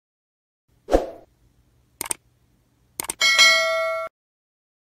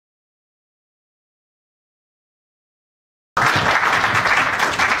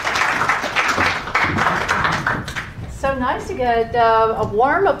nice to get a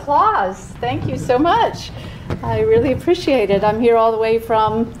warm applause. Thank you so much. I really appreciate it. I'm here all the way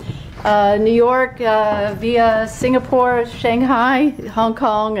from New York via Singapore, Shanghai, Hong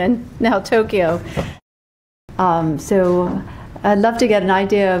Kong, and now Tokyo. So I'd love to get an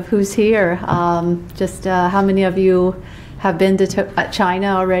idea of who's here. Just how many of you have been to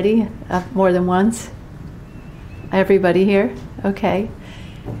China already, more than once? Everybody here? Okay.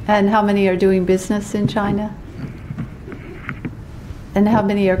 And how many are doing business in China? And how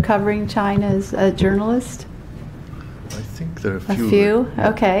many are covering China as a journalist? I think there are a few. A few?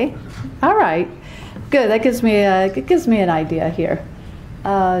 Okay. All right. Good. That gives me an idea here.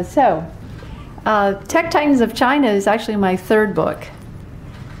 Tech Titans of China is actually my third book.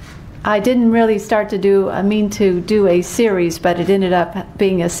 I didn't really start to do a series, but it ended up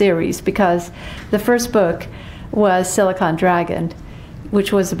being a series because the first book was Silicon Dragon,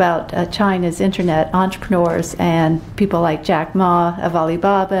 which was about China's internet entrepreneurs and people like Jack Ma of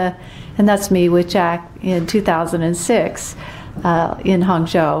Alibaba, and that's me with Jack in 2006 in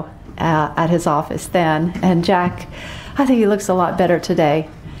Hangzhou at his office then. And Jack, I think he looks a lot better today,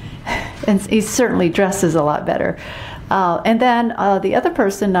 and he certainly dresses a lot better. And then the other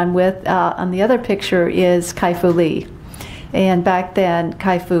person I'm with on the other picture is Kai-Fu Lee. And back then,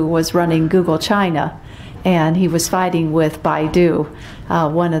 Kai-Fu was running Google China, and he was fighting with Baidu,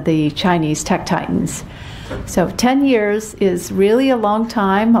 one of the Chinese tech titans. So 10 years is really a long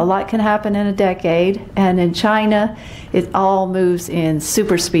time. A lot can happen in a decade. And in China, it all moves in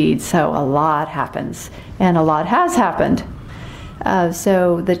super speed. So a lot happens, and a lot has happened.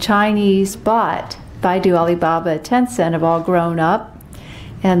 So the Chinese bought Baidu, Alibaba, Tencent have all grown up,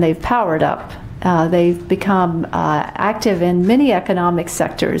 and they've powered up. They've become active in many economic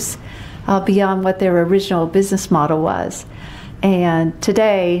sectors beyond what their original business model was. And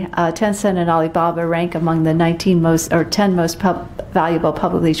today, Tencent and Alibaba rank among the 10 most valuable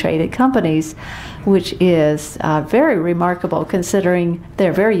publicly traded companies, which is very remarkable considering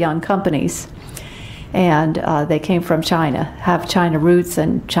they're very young companies. And they came from China, have China roots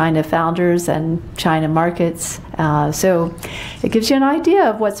and China founders and China markets. So it gives you an idea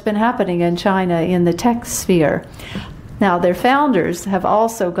of what's been happening in China in the tech sphere. Now, their founders have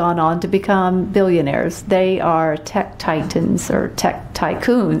also gone on to become billionaires. They are tech titans or tech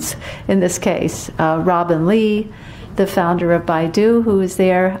tycoons in this case. Robin Li, the founder of Baidu, who is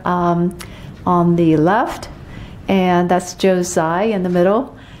there on the left, and that's Joe Tsai in the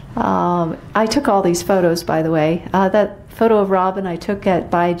middle. I took all these photos, by the way. That photo of Robin I took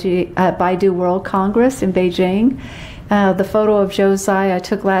at Baidu World Congress in Beijing. The photo of Joe Tsai I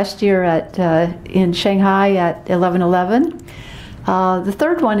took last year in Shanghai at 11/11. The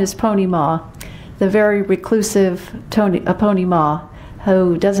third one is Pony Ma, the very reclusive Pony Ma,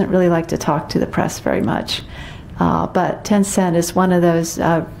 who doesn't really like to talk to the press very much. But Tencent is one of those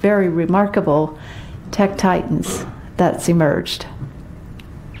very remarkable tech titans that's emerged.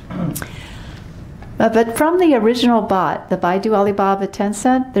 But from the original bot, the Baidu, Alibaba,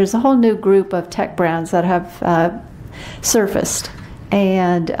 Tencent, there's a whole new group of tech brands that have surfaced.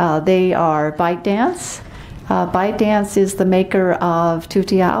 And they are ByteDance. ByteDance is the maker of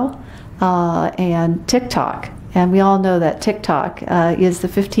Toutiao and TikTok. And we all know that TikTok is the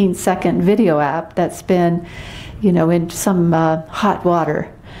 15-second video app that's been, in some hot water,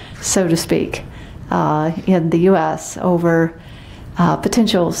 so to speak, in the U.S. over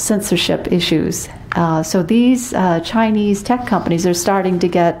potential censorship issues. So these Chinese tech companies are starting to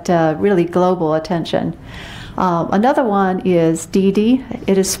get really global attention. Another one is Didi.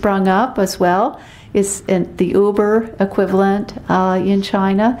 It has sprung up as well. It's the Uber equivalent in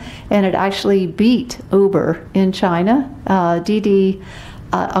China, and it actually beat Uber in China. Didi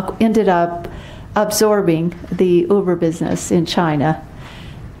ended up absorbing the Uber business in China.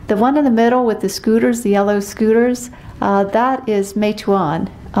 The one in the middle with the scooters, the yellow scooters, that is Meituan.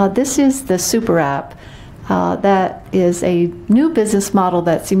 This is the super app. That is a new business model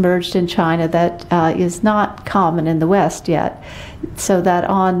that's emerged in China that is not common in the West yet. So that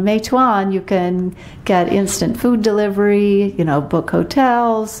on Meituan you can get instant food delivery, book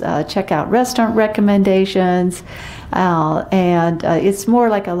hotels, check out restaurant recommendations, and it's more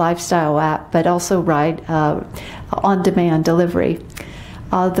like a lifestyle app, but also ride on-demand delivery.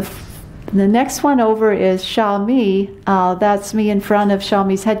 The next one over is Xiaomi. That's me in front of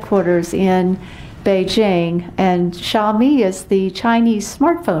Xiaomi's headquarters in Beijing, and Xiaomi is the Chinese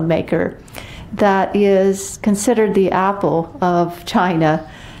smartphone maker that is considered the Apple of China,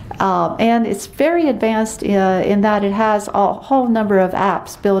 and it's very advanced in that it has a whole number of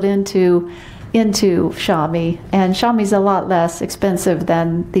apps built into Xiaomi, and Xiaomi's a lot less expensive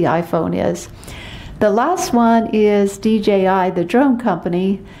than the iPhone is. The last one is DJI, the drone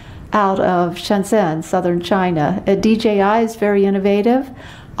company out of Shenzhen, southern China. DJI is very innovative.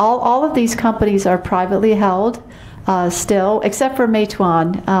 All of these companies are privately held still, except for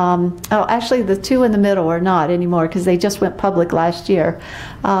Meituan. Actually, the two in the middle are not anymore because they just went public last year.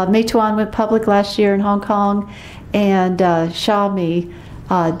 Meituan went public last year in Hong Kong, and Xiaomi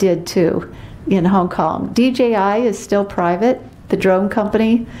did too in Hong Kong. DJI is still private, the drone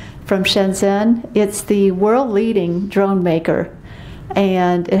company from Shenzhen. It's the world-leading drone maker,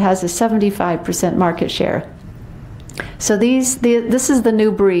 and it has a 75% market share. So this is the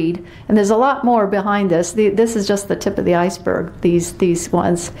new breed, and there's a lot more behind this. This is just the tip of the iceberg, these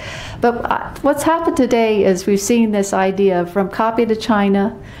ones. But what's happened today is we've seen this idea from copy to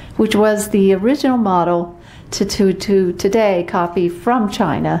China, which was the original model, to today copy from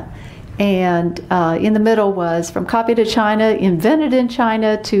China. And in the middle was from copy to China, invented in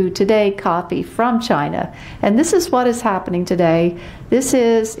China, to today copy from China. And this is what is happening today. This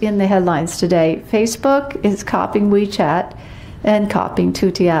is in the headlines today. Facebook is copying WeChat and copying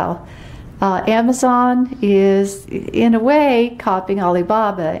Toutiao. Amazon is, in a way, copying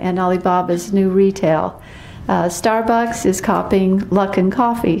Alibaba and Alibaba's new retail. Starbucks is copying Luckin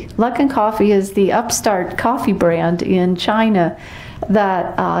Coffee. Luckin Coffee is the upstart coffee brand in China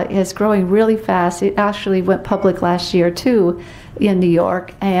that is growing really fast. It actually went public last year too in New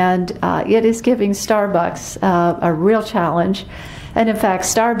York, and it is giving Starbucks a real challenge. And in fact,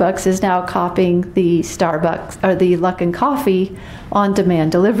 Starbucks is now copying the Luckin Coffee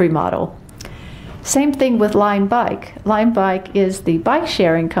on-demand delivery model. Same thing with Lime Bike. Lime Bike is the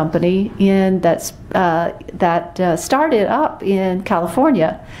bike-sharing company that started up in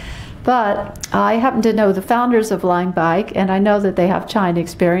California. But I happen to know the founders of Lime Bike, and I know that they have China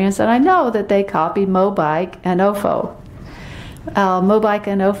experience, and I know that they copied Mobike and Ofo. Mobike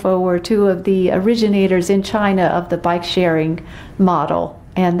and Ofo were two of the originators in China of the bike-sharing model,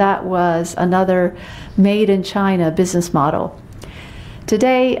 and that was another made-in-China business model.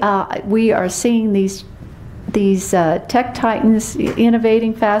 Today, we are seeing these tech titans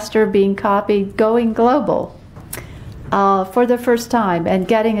innovating faster, being copied, going global. For the first time, and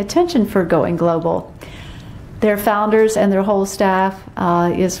getting attention for going global. Their founders and their whole staff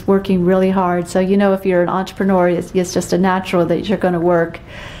is working really hard. So you know, if you're an entrepreneur, it's just a natural that you're going to work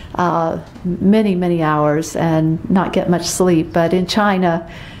many, many hours and not get much sleep. But in China,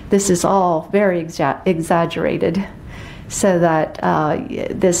 this is all very exaggerated. So that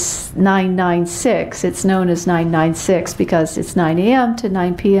this 996, it's known as 996 because it's 9 a.m. to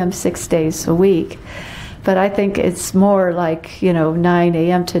 9 p.m. 6 days a week. But I think it's more like, 9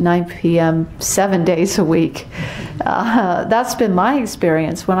 a.m. to 9 p.m. 7 days a week. That's been my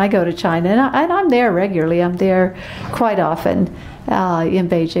experience when I go to China. And I'm there regularly. I'm there quite often in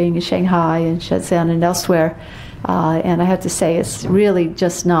Beijing and Shanghai and Shenzhen and elsewhere. And I have to say, it's really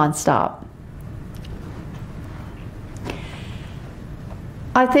just nonstop.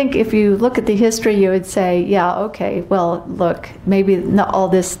 I think if you look at the history, you would say, yeah, okay, well, look, maybe not all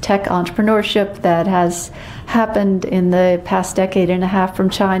this tech entrepreneurship that has happened in the past decade and a half from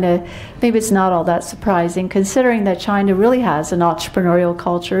China, maybe it's not all that surprising, considering that China really has an entrepreneurial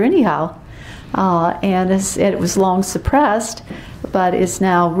culture anyhow. And it was long suppressed, but it's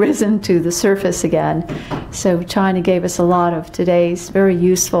now risen to the surface again. So China gave us a lot of today's very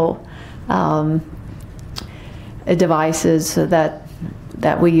useful devices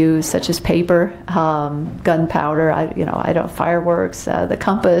that we use, such as paper, gunpowder, fireworks, the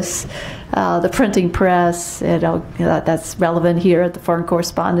compass, the printing press. That's relevant here at the Foreign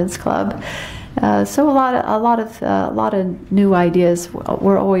Correspondents Club. So a lot of new ideas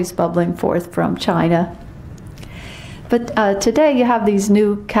were always bubbling forth from China. But today you have these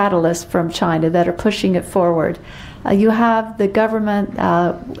new catalysts from China that are pushing it forward. You have the government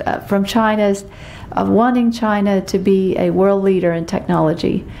from China's wanting China to be a world leader in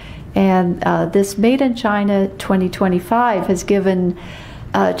technology. And this Made in China 2025 has given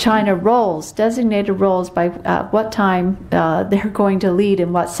China roles, designated roles by what time they're going to lead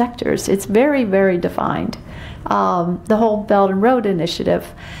in what sectors. It's very, very defined. The whole Belt and Road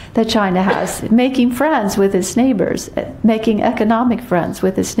Initiative that China has, making friends with its neighbors, making economic friends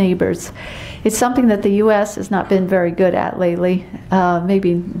with its neighbors. It's something that the U.S. has not been very good at lately.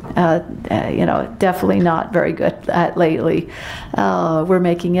 Definitely not very good at lately. We're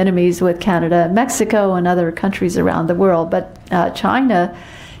making enemies with Canada and Mexico and other countries around the world, but China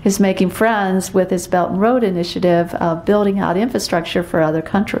is making friends with its Belt and Road Initiative of building out infrastructure for other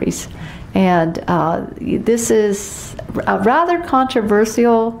countries. And this is a rather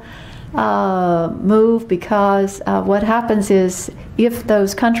controversial move because what happens is if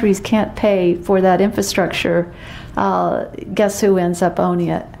those countries can't pay for that infrastructure, guess who ends up owning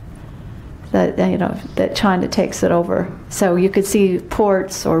it? That China takes it over. So you could see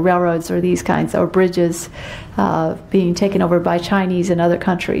ports or railroads or these kinds, or bridges being taken over by Chinese and other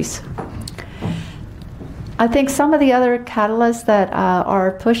countries. I think some of the other catalysts that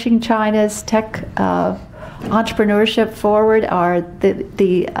are pushing China's tech entrepreneurship forward are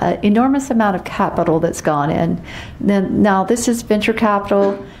the enormous amount of capital that's gone in. Now this is venture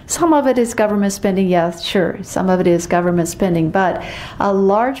capital. Some of it is government spending, yes, sure. Some of it is government spending, but a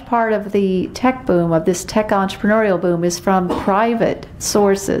large part of the tech boom, of this tech entrepreneurial boom, is from private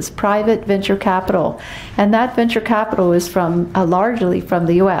sources, private venture capital. And that venture capital is from largely from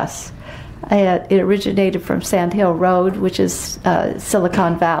the US. It originated from Sand Hill Road, which is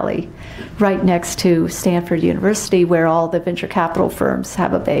Silicon Valley, right next to Stanford University, where all the venture capital firms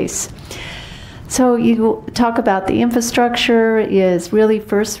have a base. So you talk about the infrastructure is really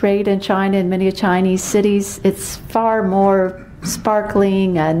first rate in China. In many Chinese cities, it's far more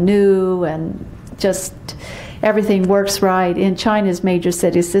sparkling and new, and just everything works right in China's major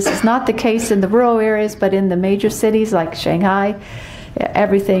cities. This is not the case in the rural areas, but in the major cities like Shanghai,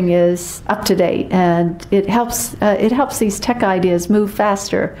 everything is up to date, and it helps these tech ideas move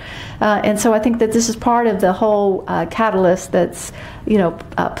faster. And so I think that this is part of the whole catalyst that's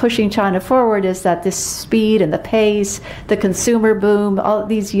pushing China forward, is that this speed and the pace, the consumer boom, all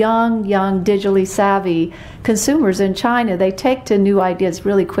these young digitally savvy consumers in China, they take to new ideas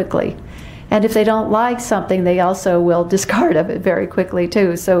really quickly. And if they don't like something, they also will discard of it very quickly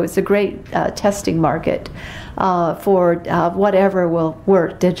too. So it's a great testing market for whatever will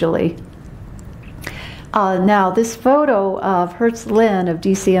work digitally. Now this photo of Hertz Lin of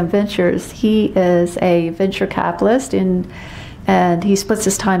DCM Ventures, he is a venture capitalist and he splits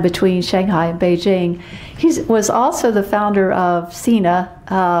his time between Shanghai and Beijing. He was also the founder of Sina,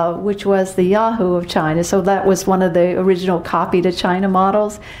 which was the Yahoo of China. So that was one of the original copy to China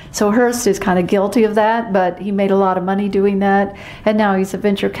models. So Hearst is kind of guilty of that, but he made a lot of money doing that. And now he's a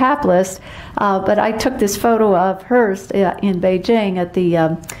venture capitalist. But I took this photo of Hearst in Beijing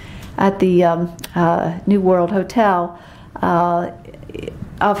at the New World Hotel,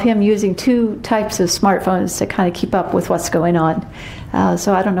 of him using two types of smartphones to kind of keep up with what's going on.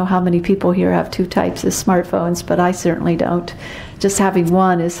 So I don't know how many people here have two types of smartphones, but I certainly don't. Just having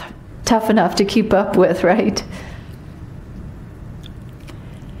one is tough enough to keep up with, right?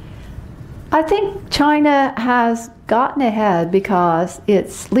 I think China has gotten ahead because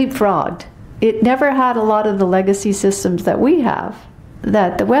it's leapfrogged. It never had a lot of the legacy systems that we have,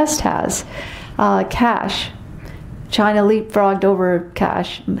 that the West has. Cash. China leapfrogged over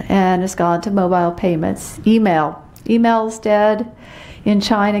cash and has gone to mobile payments. Email. Email's dead in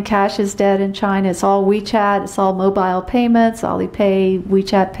China. Cash is dead in China. It's all WeChat. It's all mobile payments, Alipay,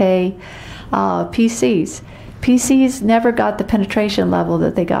 WeChat Pay. PCs. PCs never got the penetration level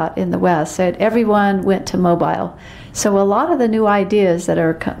that they got in the West. So everyone went to mobile. So a lot of the new ideas that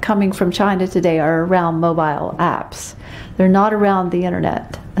are coming from China today are around mobile apps. They're not around the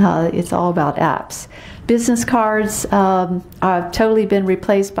internet. It's all about apps. Business cards have totally been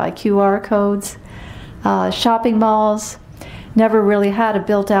replaced by QR codes. Shopping malls never really had a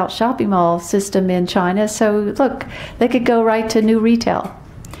built-out shopping mall system in China. So look, they could go right to new retail.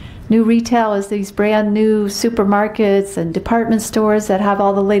 New retail is these brand new supermarkets and department stores that have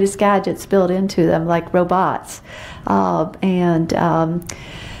all the latest gadgets built into them, like robots and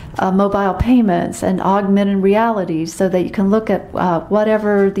mobile payments and augmented reality, so that you can look at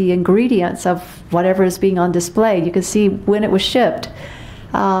whatever the ingredients of whatever is being on display. You can see when it was shipped,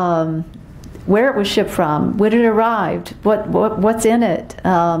 where it was shipped from, when it arrived, what's in it.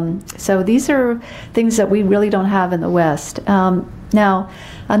 So these are things that we really don't have in the West. Now,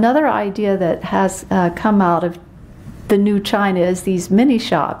 another idea that has come out of the new China is these mini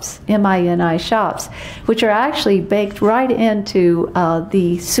shops, MINI shops, which are actually baked right into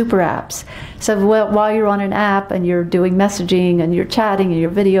the super apps. So while you're on an app and you're doing messaging and you're chatting and you're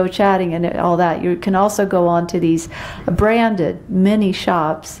video chatting and all that, you can also go on to these branded mini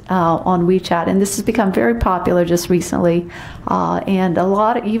shops on WeChat. And this has become very popular just recently. And a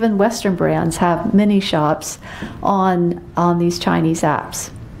lot of even Western brands have mini shops on these Chinese apps.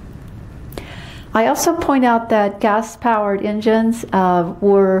 I also point out that gas-powered engines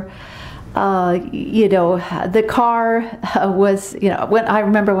were You know, the car was, you know, when I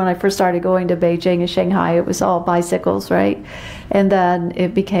remember when I first started going to Beijing and Shanghai, it was all bicycles, right? And then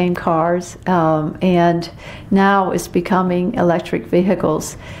it became cars, and now it's becoming electric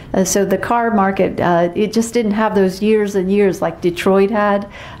vehicles. So the car market, it just didn't have those years and years like Detroit had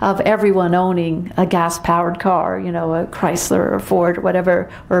of everyone owning a gas-powered car, you know, a Chrysler or Ford or whatever,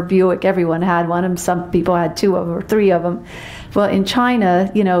 or a Buick. Everyone had one, and some people had 2 of them or 3 of them. Well, in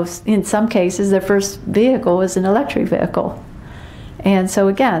China, you know, in some cases, their first vehicle was an electric vehicle. And so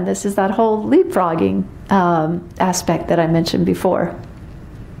again, this is that whole leapfrogging aspect that I mentioned before.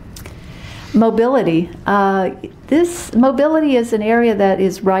 Mobility. This mobility is an area that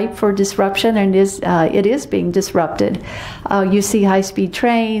is ripe for disruption, and it is being disrupted. You see high-speed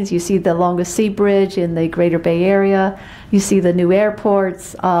trains, you see the longest sea bridge in the Greater Bay Area, you see the new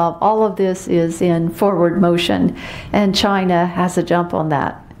airports. All of this is in forward motion, and China has a jump on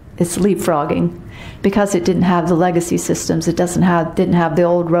that. It's leapfrogging because it didn't have the legacy systems. It didn't have the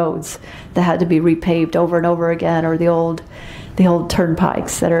old roads that had to be repaved over and over again, or the old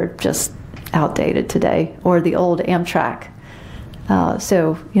turnpikes that are just outdated today, or the old Amtrak.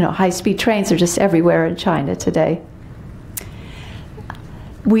 So, you know, high-speed trains are just everywhere in China today.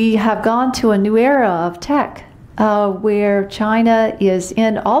 We have gone to a new era of tech, where China is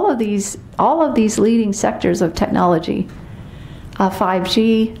in all of these leading sectors of technology.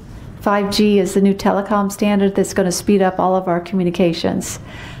 5G. 5G is the new telecom standard that's going to speed up all of our communications.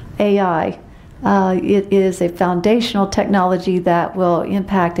 AI. It is a foundational technology that will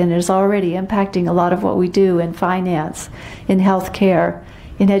impact, and is already impacting, a lot of what we do in finance, in healthcare,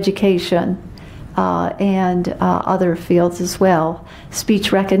 in education, and other fields as well.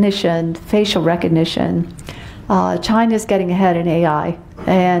 Speech recognition, facial recognition. China is getting ahead in AI,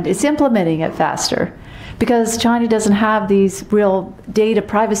 and it's implementing it faster, because China doesn't have these real data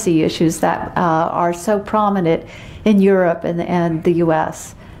privacy issues that are so prominent in Europe and the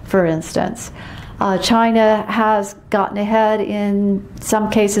US, for instance. China has gotten ahead in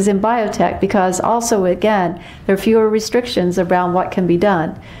some cases in biotech, because also, again, there are fewer restrictions around what can be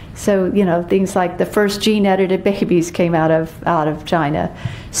done. So, you know, things like the first gene-edited babies came out of China.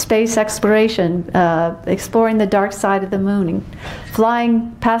 Space exploration, exploring the dark side of the moon,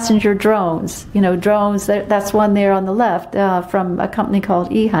 flying passenger drones. You know, drones, that's one there on the left from a company called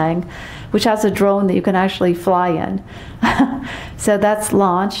EHang, which has a drone that you can actually fly in. So that's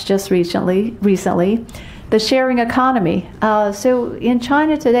launched just recently. The sharing economy. So in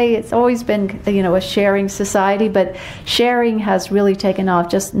China today, it's always been, you know, a sharing society, but sharing has really taken off,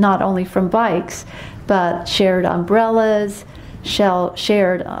 just not only from bikes, but shared umbrellas,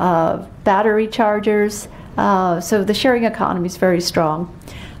 shared battery chargers. So the sharing economy is very strong.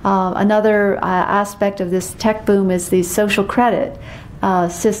 Another aspect of this tech boom is the social credit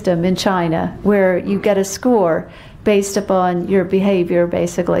system in China, where you get a score based upon your behavior,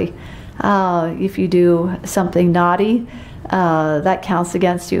 basically. If you do something naughty, that counts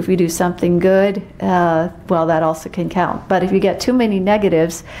against you. If you do something good, well, that also can count. But if you get too many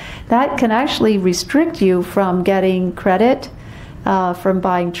negatives, that can actually restrict you from getting credit, from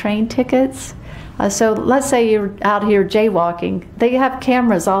buying train tickets. So let's say you're out here jaywalking. They have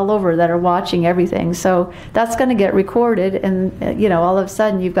cameras all over that are watching everything. So that's going to get recorded, and you know, all of a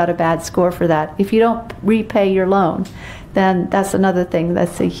sudden you've got a bad score for that. If you don't repay your loan, then that's another thing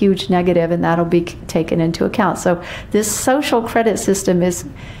that's a huge negative, and that'll be taken into account. So this social credit system is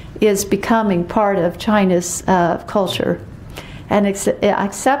becoming part of China's culture, and it's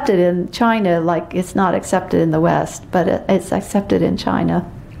accepted in China like it's not accepted in the West, but it's accepted in China.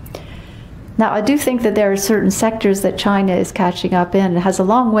 Now, I do think that there are certain sectors that China is catching up in. It has a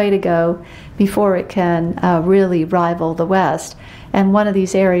long way to go before it can really rival the West. And one of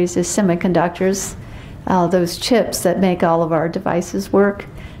these areas is semiconductors, those chips that make all of our devices work.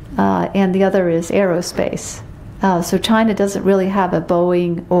 And the other is aerospace. So China doesn't really have a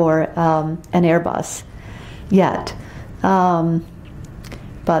Boeing or an Airbus yet.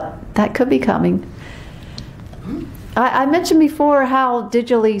 But that could be coming. I mentioned before how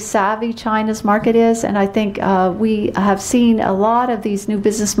digitally savvy China's market is, and I think we have seen a lot of these new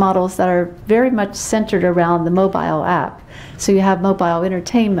business models that are very much centered around the mobile app. So you have mobile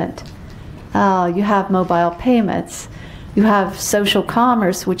entertainment, you have mobile payments, you have social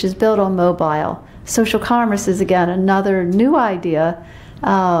commerce, which is built on mobile. Social commerce is, again, another new idea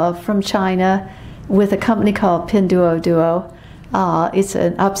from China with a company called Pinduoduo. It's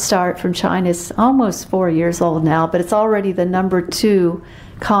an upstart from China. It's almost 4 years old now, but it's already the #2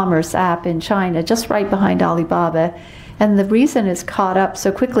 commerce app in China, just right behind Alibaba. And the reason it's caught up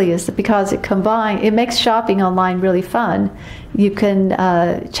so quickly is because it makes shopping online really fun. You can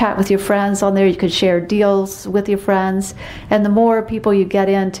chat with your friends on there, you can share deals with your friends, and the more people you get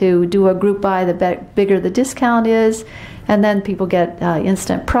in to do a group buy, the bigger the discount is, and then people get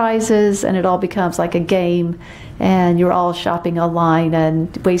instant prizes, and it all becomes like a game, and you're all shopping online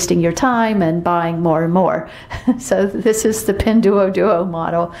and wasting your time and buying more and more. So this is the Pinduoduo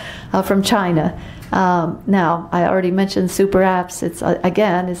model from China. Now, I already mentioned super apps.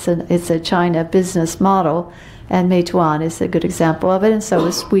 It's a China business model, and Meituan is a good example of it, and so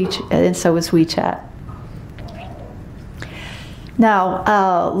is WeChat.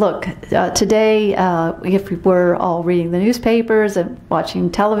 Now, look, today, if we're all reading the newspapers and watching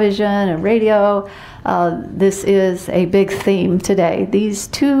television and radio, this is a big theme today. These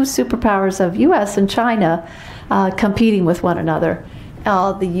two superpowers of U.S. and China competing with one another.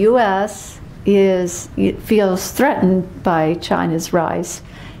 The U.S. feels threatened by China's rise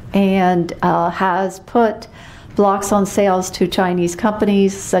and has put blocks on sales to Chinese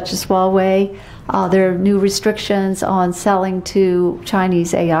companies such as Huawei. There are new restrictions on selling to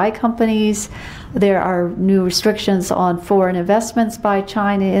Chinese AI companies. There are new restrictions on foreign investments by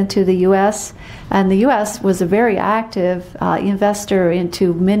China into the U.S. And the U.S. was a very active investor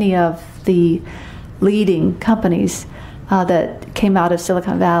into many of the leading companies that came out of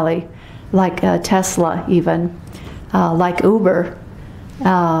Silicon Valley, like Tesla even, like Uber,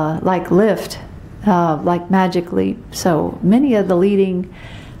 like Lyft, like Magic Leap. So many of the leading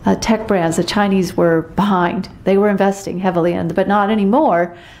tech brands the Chinese were behind. They were investing heavily in, but not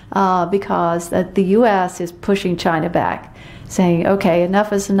anymore because the U.S. is pushing China back, saying, okay,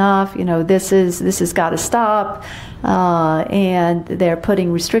 enough is enough, this has got to stop, and they're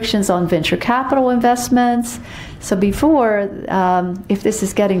putting restrictions on venture capital investments. So before, if this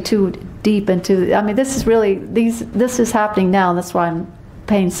is getting too deep into, this is happening now, and that's why I'm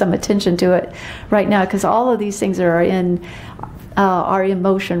paying some attention to it right now, because all of these things are in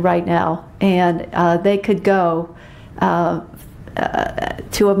motion right now, and they could go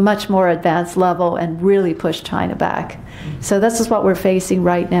to a much more advanced level and really push China back. So this is what we're facing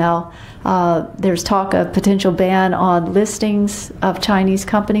right now. There's talk of potential ban on listings of Chinese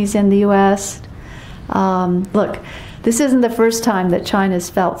companies in the U.S. Look, this isn't the first time that China's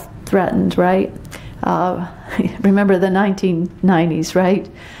felt threatened, right? Remember the 1990s, right?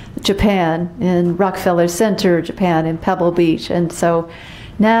 Japan in Rockefeller Center, Japan in Pebble Beach. And so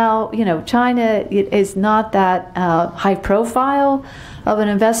now, China is not that high profile of an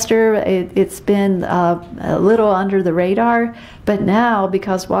investor. It's been a little under the radar, but now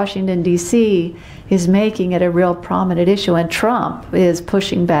because Washington, D.C. is making it a real prominent issue and Trump is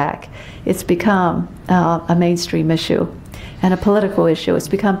pushing back, it's become a mainstream issue and a political issue. It's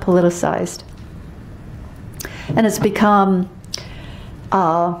become politicized. And it's become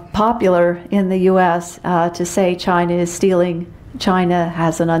popular in the U.S. To say China is stealing. China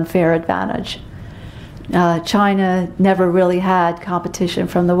has an unfair advantage. China never really had competition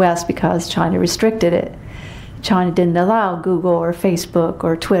from the West because China restricted it. China didn't allow Google or Facebook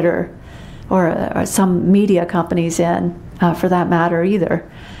or Twitter or some media companies in, for that matter, either.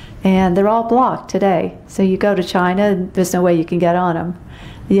 And they're all blocked today. So you go to China, there's no way you can get on them.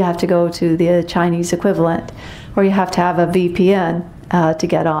 You have to go to the Chinese equivalent, or you have to have a VPN to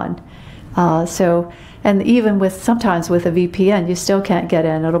get on. And even sometimes with a VPN, you still can't get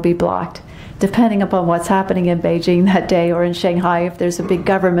in. It'll be blocked, depending upon what's happening in Beijing that day or in Shanghai. If there's a big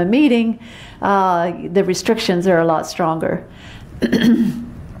government meeting, the restrictions are a lot stronger.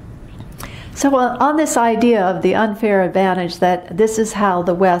 So on this idea of the unfair advantage, that this is how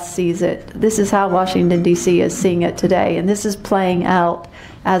the West sees it, this is how Washington, D.C. is seeing it today, and this is playing out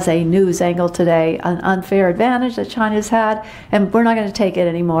as a news angle today, an unfair advantage that China's had, and we're not going to take it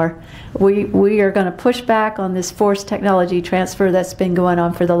anymore. We are going to push back on this forced technology transfer that's been going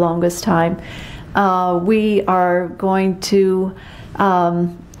on for the longest time. We are going to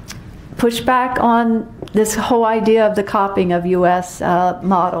push back on this whole idea of the copying of U.S.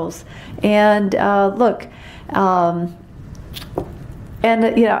 models. And look,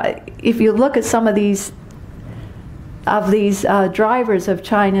 if you look at some of these drivers of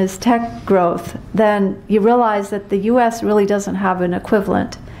China's tech growth, then you realize that the U.S. really doesn't have an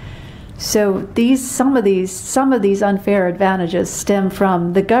equivalent. So some of these unfair advantages stem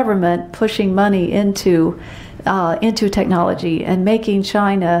from the government pushing money into technology and making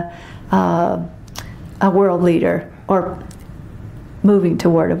China a world leader, or moving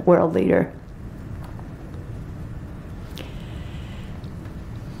toward a world leader.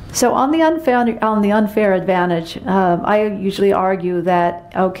 So on the unfair advantage, I usually argue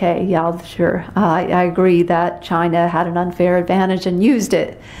that, okay, yeah, sure, I agree that China had an unfair advantage and used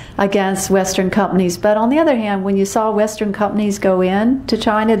it against Western companies. But on the other hand, when you saw Western companies go in to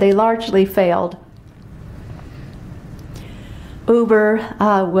China, they largely failed. Uber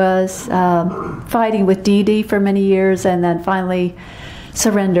was fighting with Didi for many years and then finally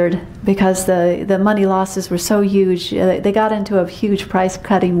surrendered because the money losses were so huge. They got into a huge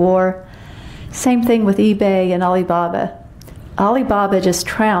price-cutting war. Same thing with eBay and Alibaba. Alibaba just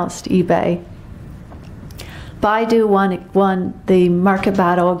trounced eBay. Baidu won the market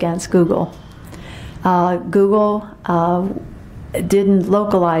battle against Google. Google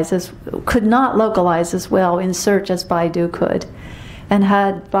could not localize as well in search as Baidu could, and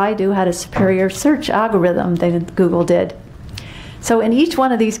Baidu had a superior search algorithm than Google did. So in each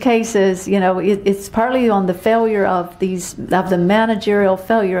one of these cases, you know, it's partly on the failure of the managerial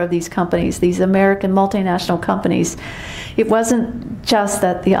failure of these companies, these American multinational companies. It wasn't just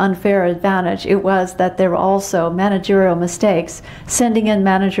that the unfair advantage, it was that there were also managerial mistakes, sending in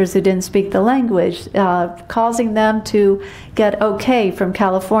managers who didn't speak the language, causing them to get okay from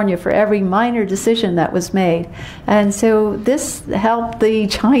California for every minor decision that was made. And so this helped the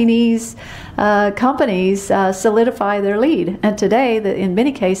Chinese companies solidify their lead. And today, in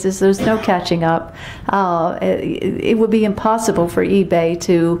many cases, there's no catching up. It would be impossible for eBay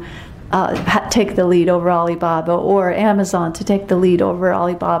to take the lead over Alibaba, or Amazon to take the lead over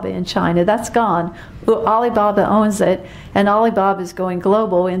Alibaba in China. That's gone. Alibaba owns it, and Alibaba is going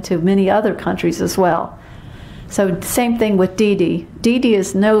global into many other countries as well. So same thing with Didi. Didi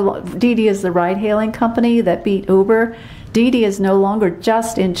is the ride-hailing company that beat Uber. Didi is no longer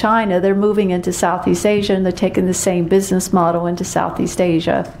just in China. They're moving into Southeast Asia, and they're taking the same business model into Southeast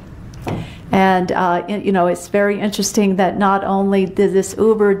Asia. And you know, it's very interesting that not only did this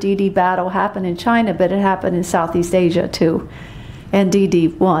Uber-Didi battle happen in China, but it happened in Southeast Asia too. And Didi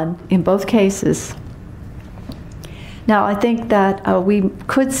won in both cases. Now, I think that we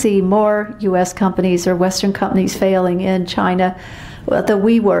could see more U.S. companies or Western companies failing in China. The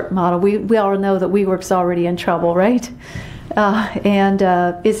WeWork model, we all know that WeWork's already in trouble, right? And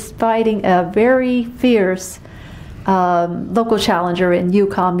is fighting a very fierce local challenger in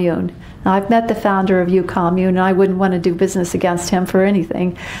UCommune. Now, I've met the founder of UCommune, and I wouldn't want to do business against him for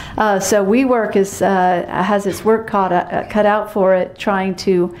anything. So WeWork has its work cut out for it, trying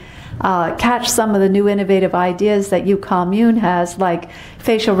to catch some of the new innovative ideas that UCommune has, like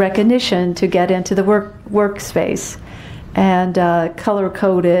facial recognition to get into the workspace, and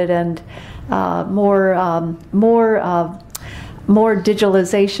color-coded and more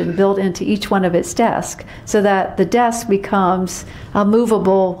digitalization built into each one of its desks, so that the desk becomes a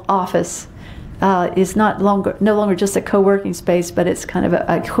movable office. Is no longer just a co-working space, but it's kind of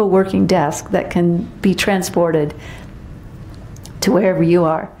a co-working desk that can be transported to wherever you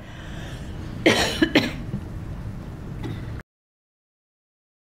are.